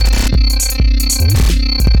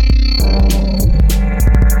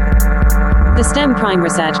STEMPrime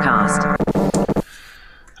Researchcast.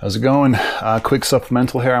 How's it going? Quick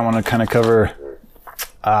supplemental here. I want to kind of cover.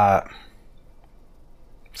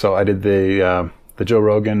 So I did the Joe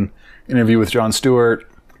Rogan interview with Jon Stewart.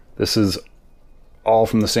 This is all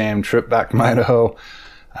from the same trip back from Idaho.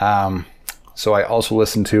 So I also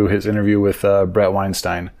listened to his interview with Bret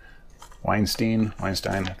Weinstein. Weinstein, I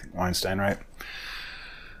think Weinstein, right?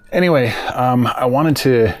 Anyway, I wanted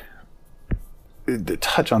to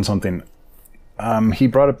touch on something. He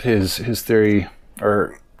brought up his theory,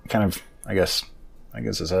 or kind of, I guess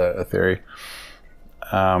it's a theory.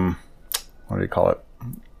 What do you call it?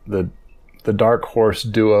 The dark horse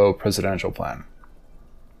duo presidential plan.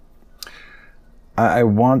 I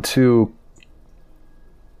want to.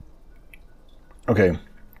 Okay.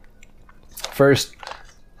 First,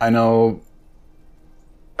 I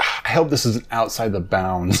hope this isn't outside the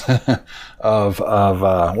bounds of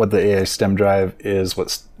what the AI STEM drive is,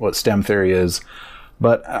 what STEM theory is.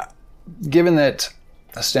 But given that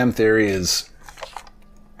a STEM theory is,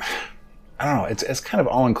 I don't know, it's kind of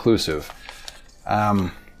all-inclusive.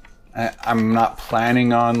 I'm not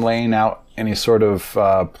planning on laying out any sort of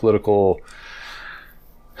political,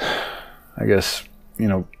 I guess,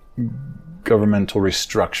 governmental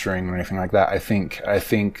restructuring or anything like that. I think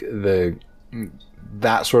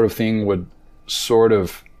that sort of thing would sort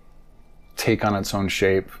of take on its own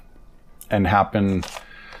shape and happen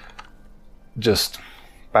just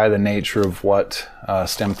by the nature of what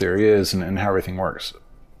STEM theory is and how everything works.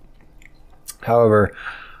 However,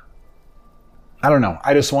 I don't know.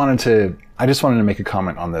 I just wanted to make a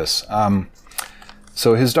comment on this.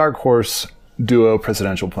 So his dark horse duo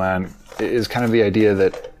presidential plan is kind of the idea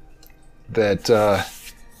that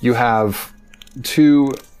you have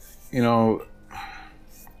two,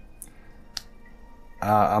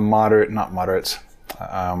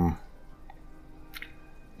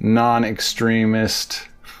 non-extremist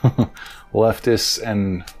leftists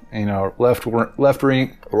and left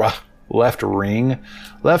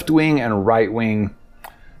wing and right wing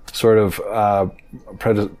sort of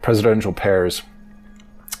presidential pairs,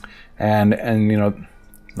 and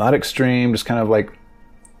not extreme, just kind of like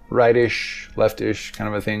rightish, leftish kind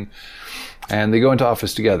of a thing, and they go into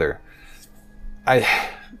office together. I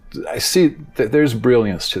see that there's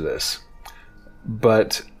brilliance to this,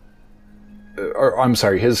 but, I'm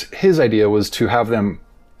sorry, his idea was to have them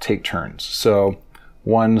take turns. So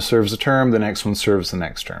one serves a term, the next one serves the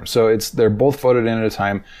next term. So they're both voted in at a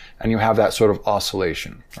time, and you have that sort of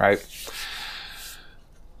oscillation, right?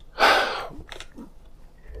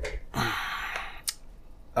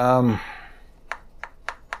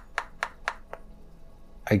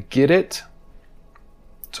 I get it,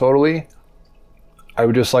 totally. I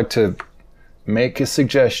would just like to make a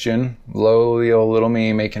suggestion, lowly old little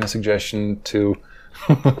me making a suggestion to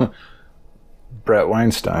Bret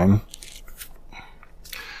Weinstein.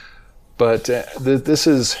 But this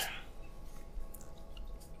is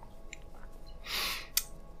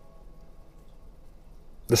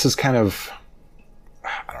kind of,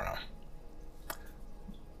 I don't know.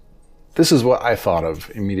 This is what I thought of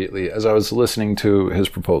immediately as I was listening to his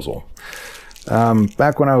proposal.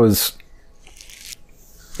 Back when I was,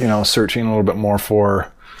 searching a little bit more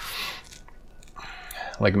for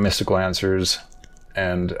like mystical answers,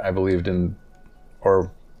 and I believed in,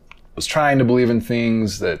 or was trying to believe in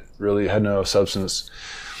things that really had no substance,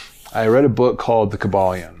 I read a book called The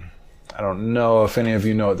Kabbalion. I don't know if any of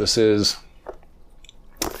you know what this is.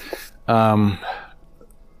 Many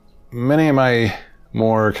of my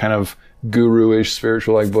more kind of guru-ish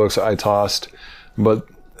spiritual-like books I tossed, but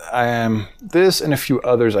this and a few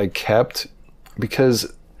others I kept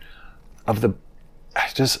because of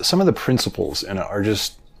some of the principles in it are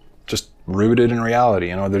just rooted in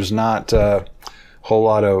reality. There's not a whole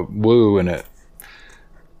lot of woo in it.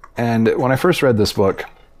 And when I first read this book,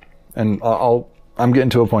 and I'm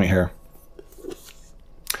getting to a point here,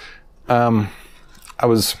 I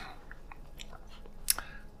was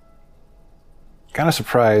kind of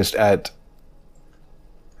surprised at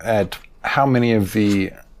how many of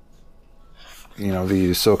the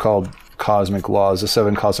so-called cosmic laws, the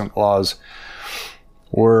 7 cosmic laws,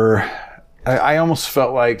 were, I almost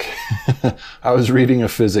felt like I was reading a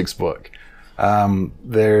physics book.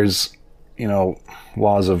 There's,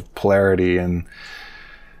 laws of polarity, and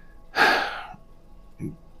I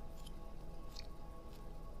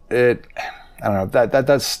don't know,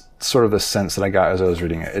 that's sort of the sense that I got as I was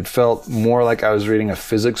reading it. It felt more like I was reading a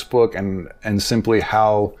physics book and simply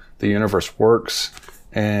how the universe works,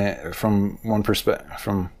 from one perspective,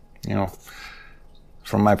 from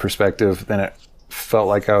my perspective, than it felt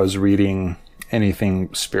like I was reading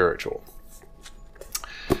anything spiritual.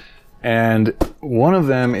 And one of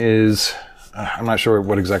them is, I'm not sure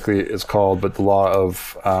what exactly it's called, but the law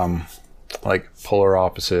of like polar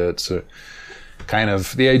opposites. Kind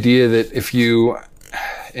of the idea that if you,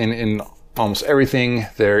 in almost everything,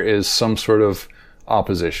 there is some sort of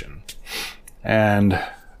opposition. And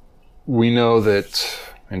we know that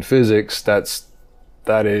in physics, that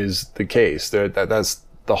is the case. That's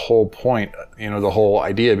the whole point, the whole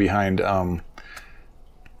idea behind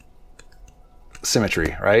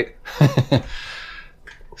symmetry, right?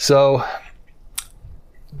 So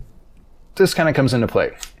this kind of comes into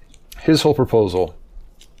play. His whole proposal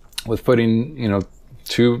with putting,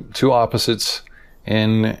 two opposites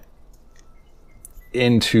into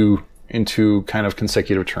kind of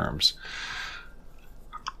consecutive terms.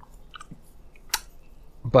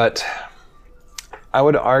 But I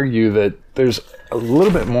would argue that there's a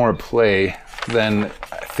little bit more at play than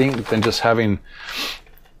just having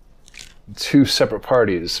two separate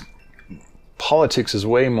parties. Politics is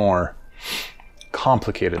way more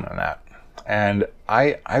complicated than that. And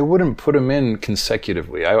I wouldn't put them in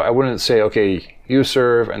consecutively. I wouldn't say, okay, you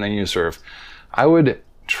serve and then you serve. I would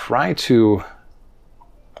try to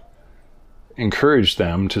encourage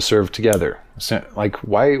them to serve together. So, like,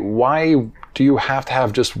 why do you have to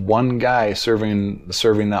have just one guy serving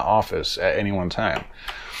that office at any one time?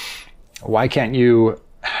 Why can't you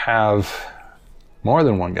have more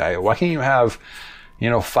than one guy? Why can't you have,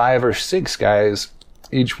 5 or 6 guys,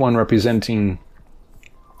 each one representing,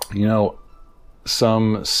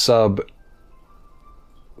 some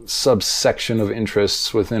subsection of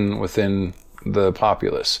interests within the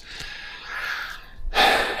populace?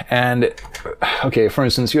 And okay, for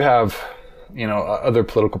instance, you have, other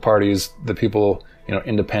political parties, the people,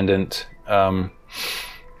 independent, you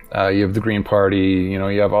have the Green Party,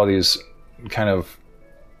 you have all these kind of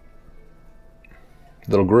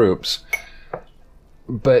little groups.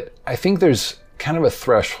 But I think there's kind of a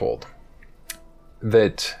threshold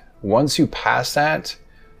that once you pass that,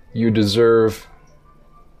 you deserve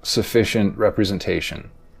sufficient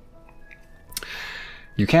representation.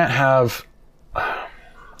 You can't have,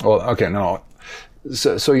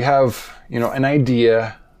 So you have, an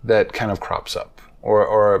idea that kind of crops up,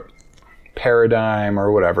 or a paradigm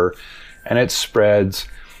or whatever, and it spreads.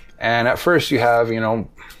 And at first you have,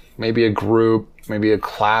 maybe a group, maybe a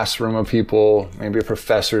classroom of people, maybe a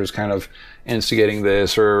professor is kind of instigating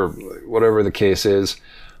this or whatever the case is.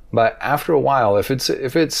 But after a while, if it's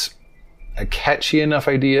a catchy enough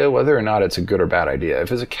idea, whether or not it's a good or bad idea,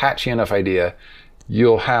 if it's a catchy enough idea,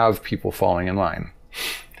 you'll have people falling in line.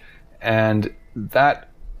 And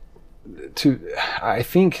I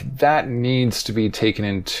think that needs to be taken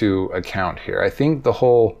into account here. I think the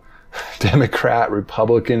whole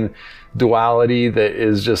Democrat-Republican duality that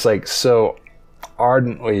is just like so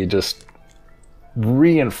ardently just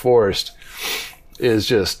reinforced is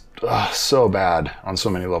just so bad on so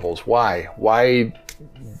many levels. Why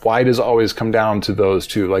does it always come down to those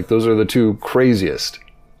two? Like, those are the two craziest.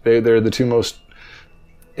 They're the two most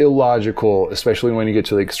illogical, especially when you get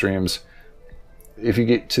to the extremes. If you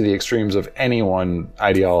get to the extremes of any one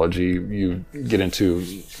ideology, you get into,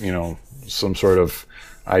 some sort of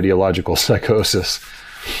ideological psychosis.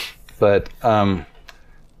 But,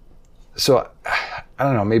 so, I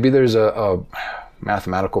don't know, maybe there's a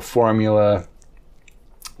mathematical formula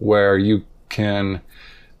where you can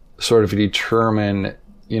sort of determine,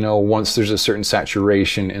 once there's a certain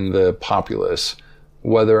saturation in the populace,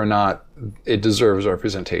 whether or not it deserves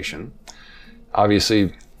representation.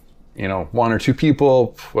 Obviously, 1 or 2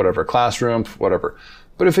 people, whatever, classroom, whatever.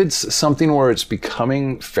 But if it's something where it's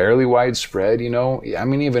becoming fairly widespread,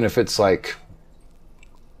 even if it's like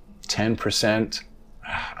 10%,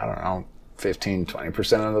 I don't know, 15,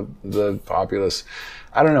 20% of the populace,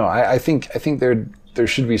 I don't know. I think there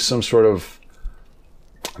should be some sort of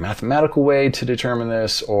mathematical way to determine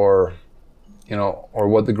this, or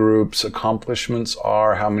what the group's accomplishments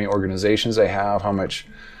are, how many organizations they have, how much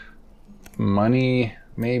money,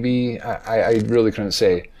 maybe. I really couldn't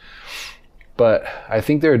say. But I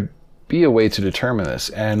think there'd be a way to determine this.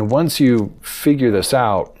 And once you figure this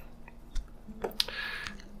out,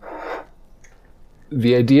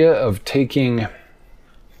 the idea of taking,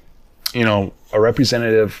 a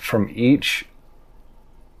representative from each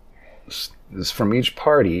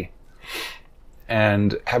party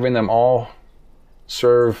and having them all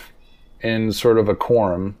serve in sort of a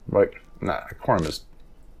quorum, like, not a quorum is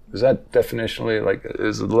that definitionally, like,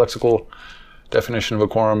 is the lexical definition of a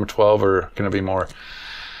quorum 12, or can it be more?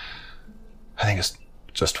 I think it's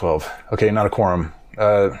just 12. Okay, not a quorum,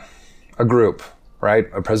 a group, right?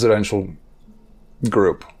 A presidential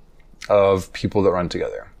group of people that run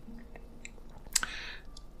together.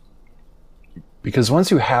 Because once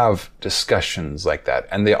you have discussions like that,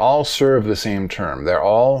 and they all serve the same term, they're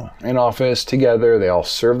all in office together, they all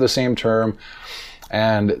serve the same term,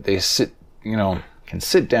 and they can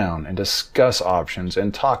sit down and discuss options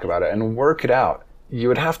and talk about it and work it out. You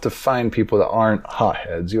would have to find people that aren't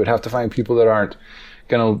hotheads. You would have to find people that aren't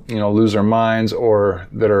going to, lose their minds, or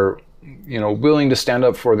that are, willing to stand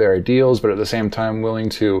up for their ideals, but at the same time willing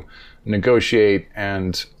to negotiate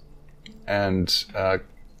and I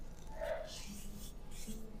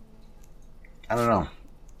don't know,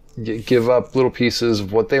 give up little pieces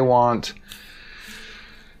of what they want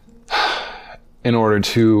in order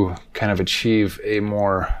to kind of achieve a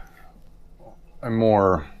more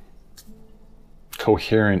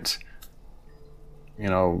coherent,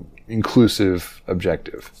 inclusive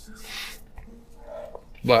objective.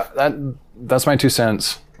 But that's my 2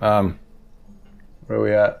 cents. Where are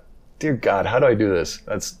we at? Dear God, how do I do this?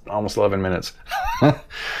 That's almost 11 minutes.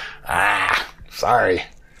 Sorry.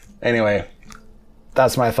 Anyway,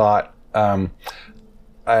 that's my thought. Back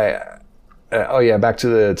to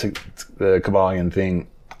the Kabbalion thing.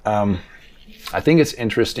 I think it's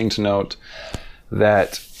interesting to note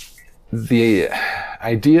that the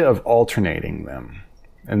idea of alternating them,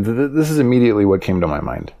 and this is immediately what came to my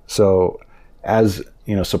mind. So, as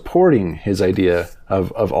supporting his idea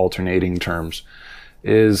of alternating terms,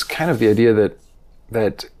 is kind of the idea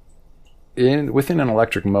that within an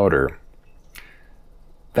electric motor,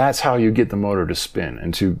 that's how you get the motor to spin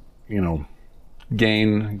and to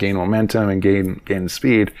gain momentum and gain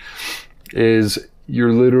speed, is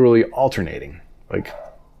you're literally alternating, like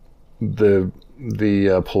the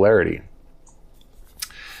polarity.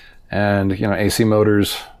 And AC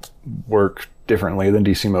motors work differently than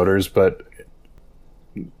DC motors, but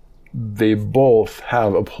they both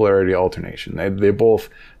have a polarity alternation. They both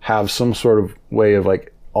have some sort of way of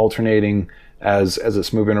like alternating as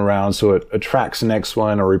it's moving around, so it attracts the next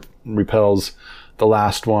one or repels the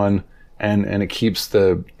last one, and it keeps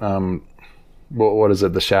the what is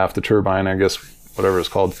it, the shaft, the turbine, I guess, whatever it's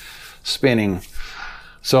called, spinning.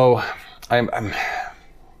 So I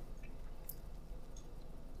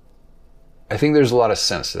think there's a lot of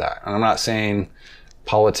sense to that. And I'm not saying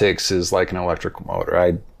politics is like an electric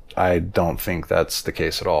motor. I don't think that's the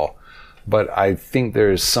case at all. But I think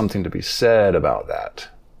there's something to be said about that.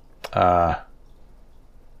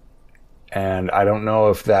 And I don't know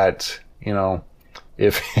if that,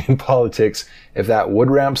 if in politics, if that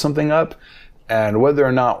would ramp something up, and whether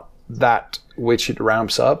or not that which it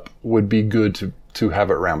ramps up would be good to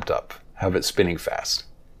have it ramped up, have it spinning fast.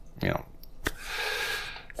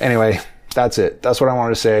 Anyway, that's it. That's what I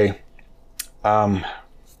wanted to say.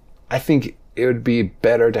 I think it would be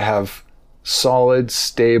better to have solid,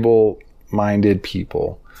 stable-minded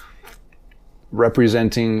people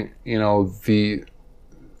representing, the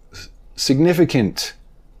significant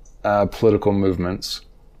political movements,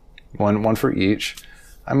 one for each.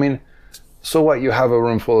 I mean, so what? You have a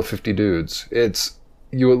room full of 50 dudes.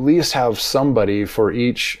 You at least have somebody for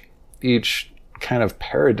each kind of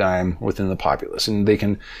paradigm within the populace, and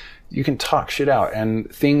you can talk shit out,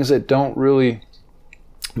 and things that don't really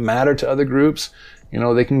matter to other groups,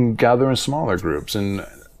 they can gather in smaller groups. And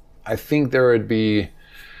I think there would be,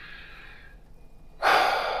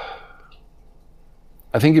 I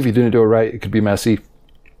think if you didn't do it right, it could be messy.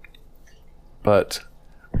 But,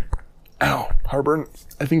 heartburn.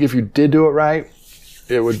 I think if you did do it right,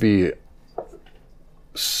 it would be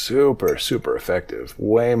super, super effective.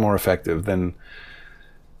 Way more effective than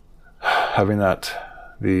having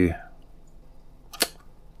the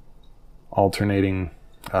alternating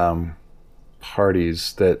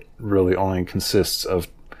parties that really only consists of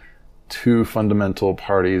two fundamental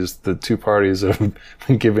parties, the two parties that have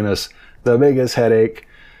been giving us the biggest headaches,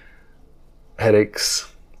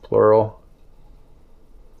 plural.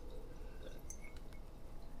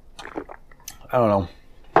 I don't know.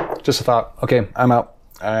 Just a thought. Okay, I'm out.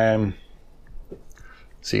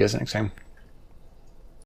 See you guys next time.